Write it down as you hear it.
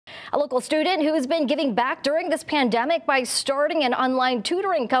A local student who's been giving back during this pandemic by starting an online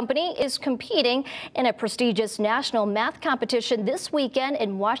tutoring company is competing in a prestigious national math competition this weekend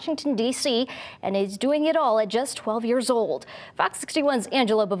in Washington, D.C., and is doing it all at just 12 years old. Fox 61's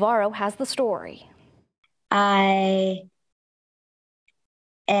Angela Bavaro has the story. I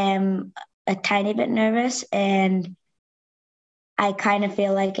am a tiny bit nervous, and I kind of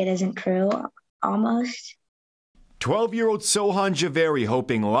feel like it isn't true, almost. 12-year-old Sohan Javeri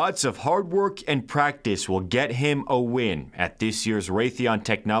hoping lots of hard work and practice will get him a win at this year's Raytheon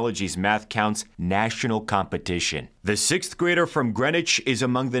Technologies MATHCOUNTS national competition. The sixth grader from Greenwich is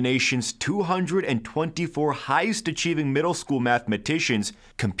among the nation's 224 highest achieving middle school mathematicians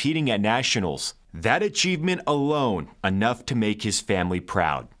competing at nationals. That achievement alone enough to make his family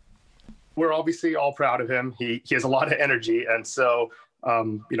proud. We're obviously all proud of him. He has a lot of energy, and so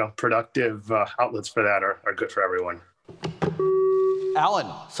productive outlets for that are good for everyone. Alan.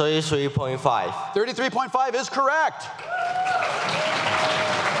 33.5. 33.5 is correct.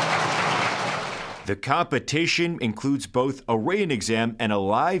 The competition includes both a written exam and a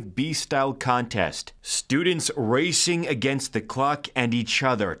live B-style contest. Students racing against the clock and each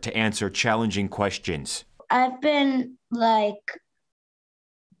other to answer challenging questions. I've been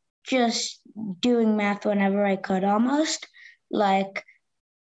just doing math whenever I could, almost.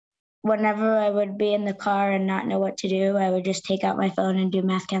 Whenever I would be in the car and not know what to do, I would just take out my phone and do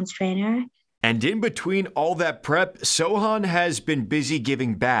MathCounts Trainer. And in between all that prep, Sohan has been busy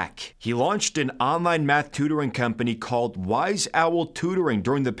giving back. He launched an online math tutoring company called Wise Owl Tutoring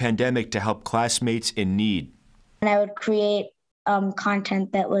during the pandemic to help classmates in need. And I would create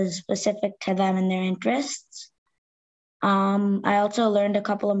content that was specific to them and their interests. I also learned a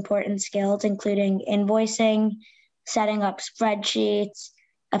couple important skills, including invoicing, setting up spreadsheets,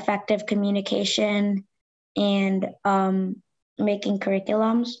 effective communication, and making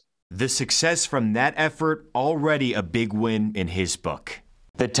curriculums. The success from that effort already a big win in his book.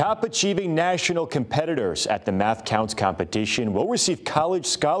 The top achieving national competitors at the MathCounts competition will receive college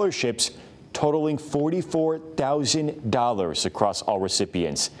scholarships totaling $44,000 across all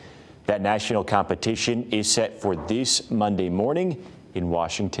recipients. That national competition is set for this Monday morning in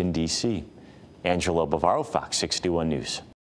Washington, D.C. Angelo Bavaro, Fox 61 News.